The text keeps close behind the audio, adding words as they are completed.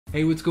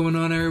Hey, what's going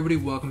on, everybody?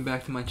 Welcome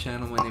back to my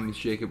channel. My name is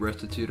Jacob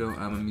Restituto.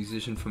 I'm a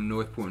musician from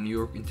Northport, New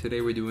York, and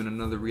today we're doing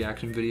another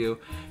reaction video.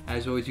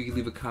 As always, you can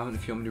leave a comment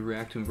if you want me to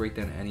react to and break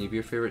down any of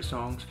your favorite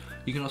songs.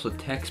 You can also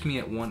text me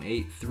at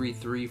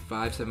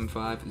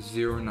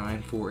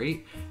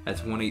 1-833-575-0948. That's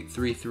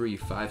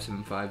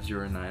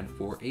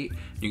 1-833-575-0948.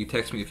 You can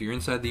text me if you're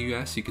inside the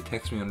US. You can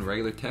text me on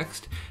regular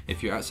text.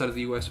 If you're outside of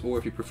the US, or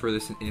if you prefer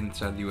this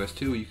inside the US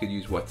too, you could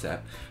use WhatsApp.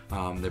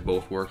 They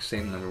both work.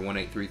 Same number,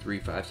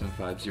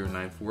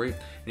 1-833-575-0948. And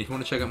if you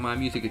want to check out my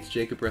music, it's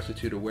Jacob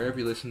Restituto. Wherever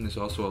you listen, there's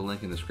also a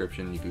link in the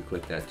description. You can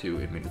click that too.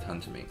 It means a ton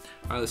to me.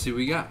 Alright, let's see what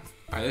we got.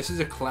 Alright, this is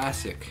a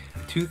classic.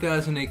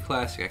 2008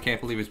 classic. I can't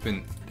believe it's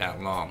been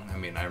that long. I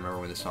mean, I remember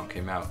when this song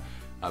came out.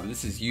 But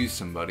this is Use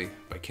Somebody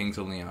by Kings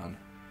of Leon.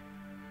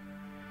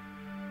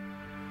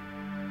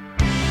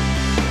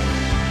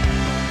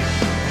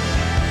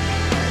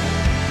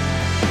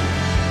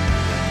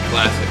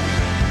 Classic,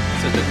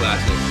 man. Such a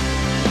classic.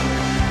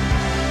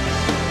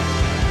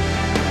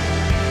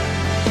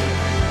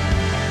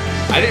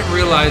 I didn't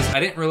realize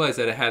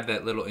that it had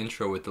that little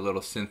intro with the little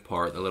synth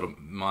part, the little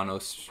mono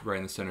right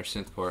in the center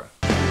synth part.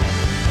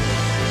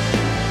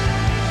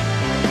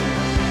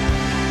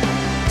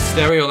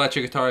 Stereo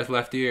electric guitar is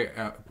left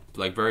ear,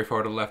 like very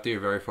far to the left ear,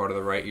 very far to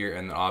the right ear,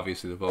 and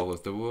obviously the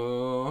vocals, the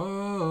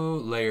whoa,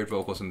 layered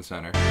vocals in the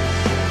center.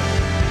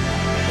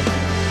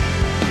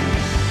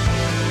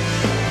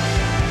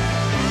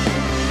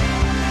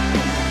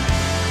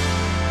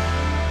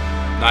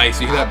 Nice,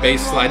 you hear that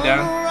bass slide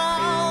down?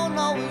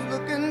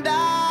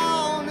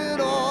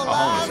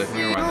 Let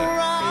me rewind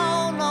that.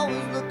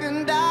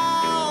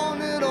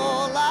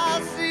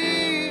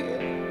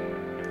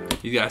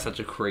 He's got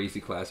such a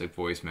crazy classic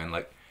voice, man.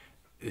 Like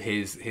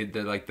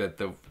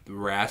the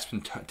rasp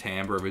and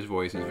timbre of his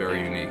voice is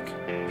very unique.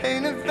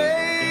 Painted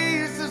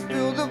faces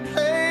fill the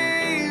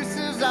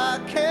places I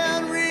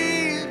can't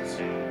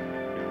reach.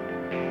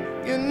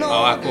 You know,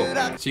 oh, cool.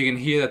 So you can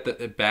hear that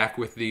the back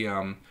with the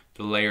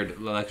layered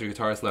electric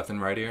guitars left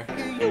and right ear.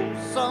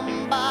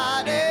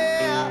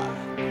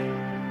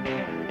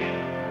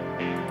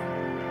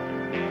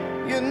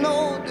 You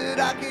know that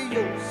I can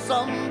use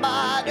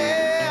somebody,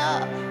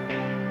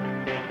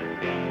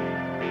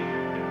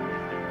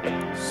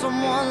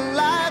 someone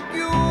like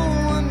you,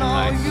 and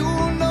all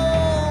you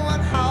know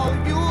and how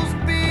you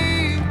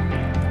speak.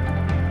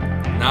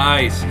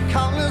 Nice.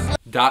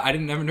 I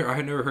had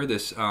never heard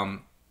this.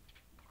 In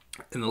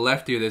the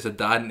left ear, there's a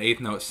dot and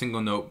eighth note,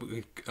 single note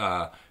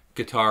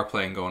guitar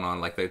playing going on,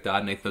 like the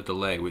dot and eighth note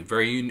delay, with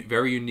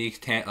very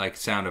unique like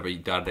sound of a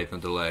dot and eighth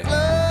note delay.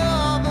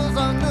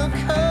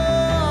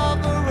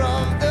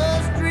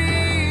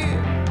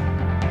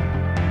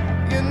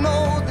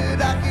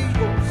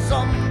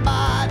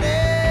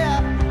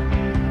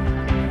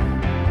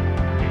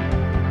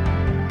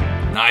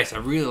 Nice, I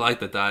really like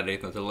the dot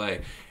eighth note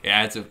delay. It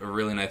adds a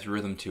really nice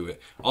rhythm to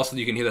it. Also,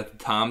 you can hear that the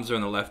toms are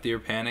on the left ear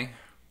panning.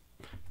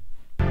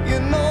 You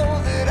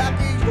know that I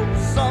can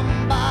use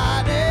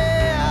somebody.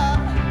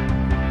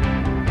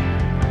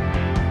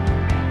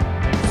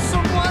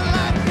 Someone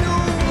like you.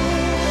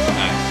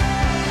 Nice.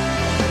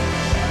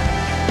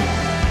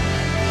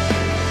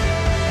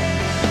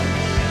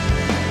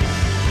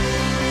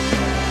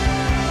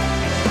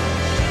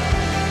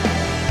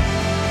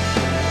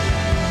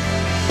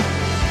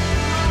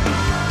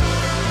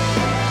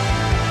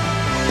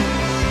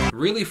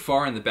 Really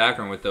far in the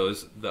background with the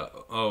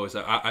O's.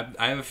 I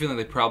have a feeling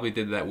they probably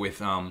did that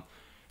with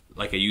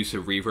like a use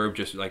of reverb,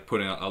 just like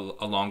putting a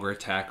longer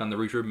attack on the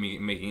reverb,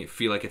 making it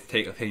feel like it's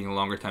taking a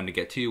longer time to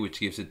get to you, which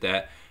gives it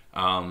that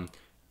kind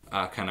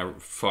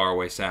of far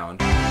away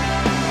sound.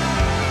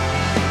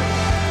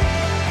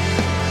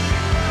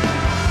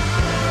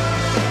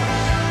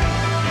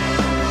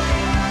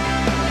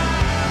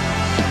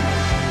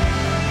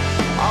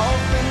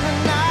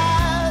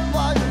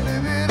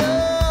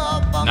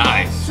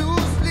 Nice.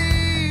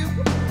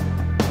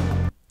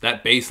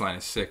 That bass line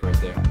is sick right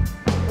there.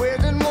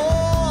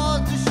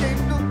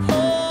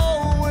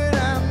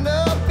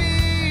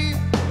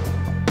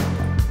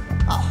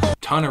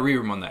 Ton of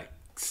reverb on that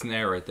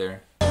snare right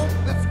there.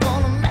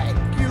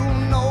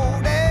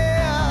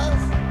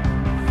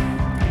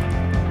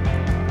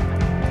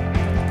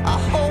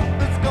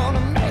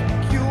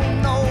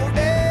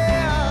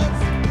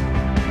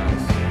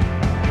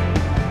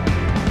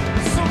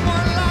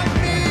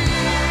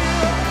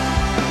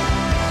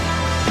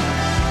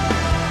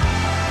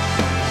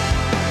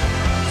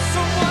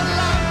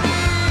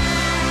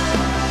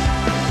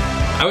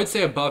 I would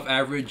say above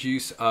average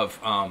use of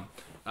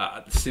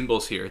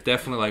cymbals here.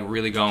 Definitely like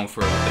really going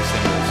for the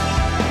cymbals.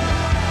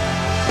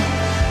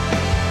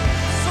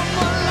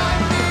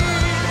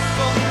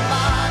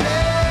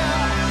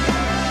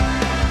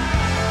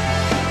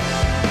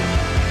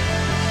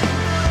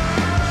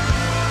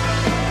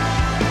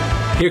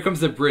 Here comes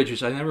the bridge,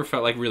 which I never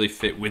felt like really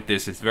fit with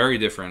this. It's very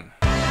different.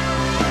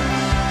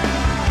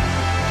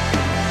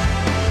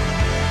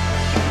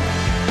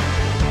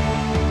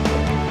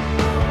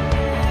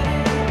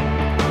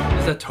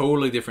 a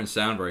totally different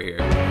sound right here.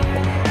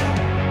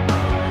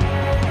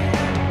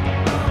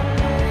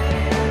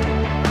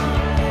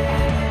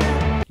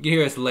 You can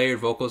hear us layered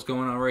vocals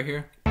going on right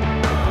here.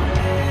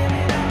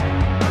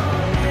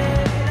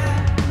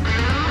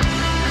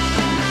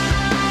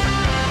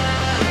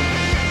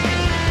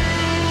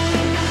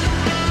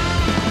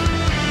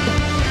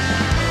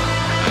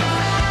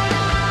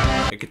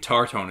 The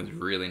guitar tone is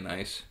really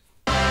nice.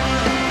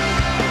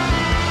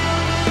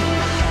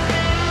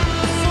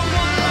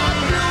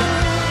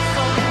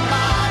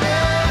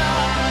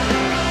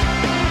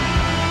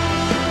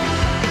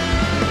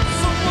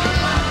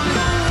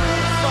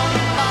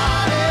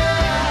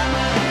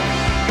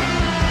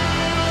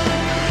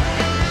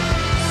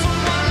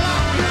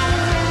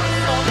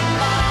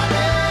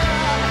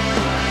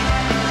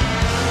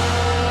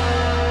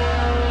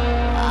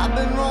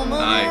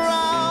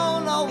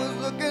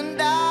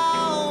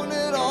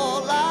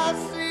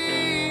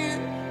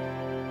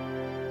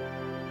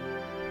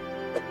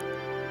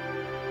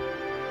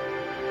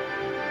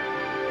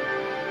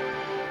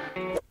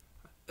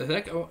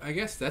 I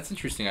guess that's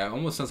interesting. It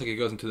almost sounds like it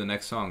goes into the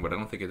next song, but I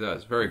don't think it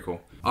does. Very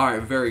cool.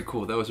 Alright, very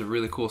cool. That was a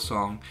really cool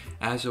song.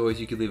 As always,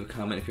 you could leave a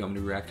comment if you want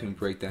me to react to and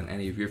break down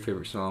any of your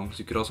favorite songs.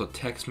 You could also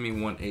text me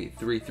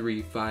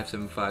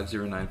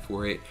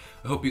 1-833-575-0948.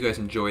 I hope you guys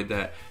enjoyed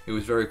that. It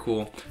was very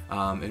cool.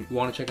 If you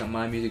want to check out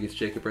my music, it's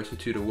Jacob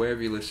Restituto,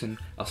 wherever you listen.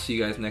 I'll see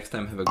you guys next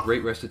time. Have a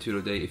great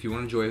Restituto day. If you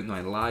want to enjoy my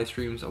live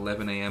streams,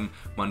 11 a.m.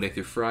 Monday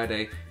through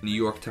Friday, New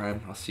York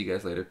time. I'll see you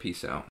guys later.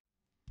 Peace out.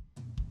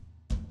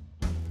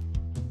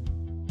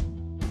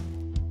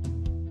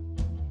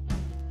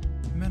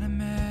 Met a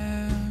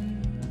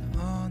man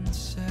on the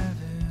 7.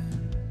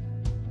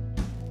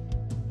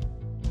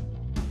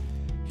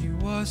 He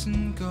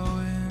wasn't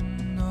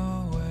going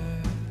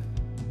nowhere.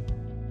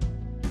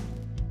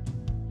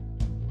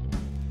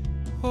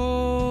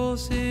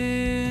 Holes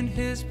in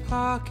his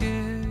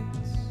pockets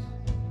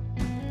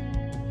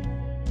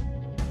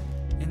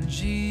and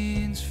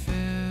jeans